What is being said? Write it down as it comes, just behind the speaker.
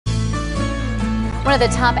One of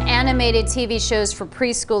the top animated TV shows for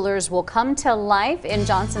preschoolers will come to life in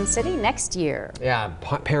Johnson City next year. Yeah,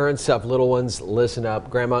 parents of little ones, listen up.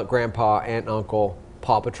 Grandma, grandpa, aunt, uncle,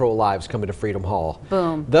 Paw Patrol Live's coming to Freedom Hall.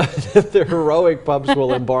 Boom. The heroic pups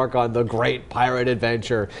will embark on the great pirate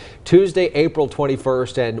adventure Tuesday, April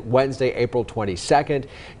 21st and Wednesday, April 22nd.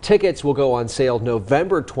 Tickets will go on sale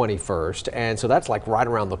November 21st, and so that's like right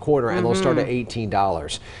around the corner, and they'll start at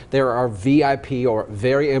 $18. There are VIP or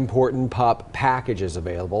very important pup packages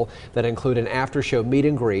available that include an after-show meet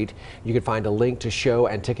and greet. You can find a link to show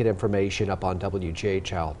and ticket information up on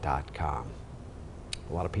WJHL.com.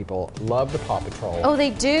 A lot of people love the Paw Patrol. Oh, they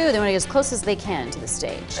do. They want to get as close as they can to the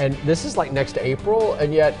stage. And this is like next April,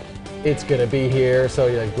 and yet it's going to be here. So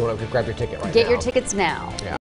you're like, go up and grab your ticket right now. Get your tickets now. Yeah.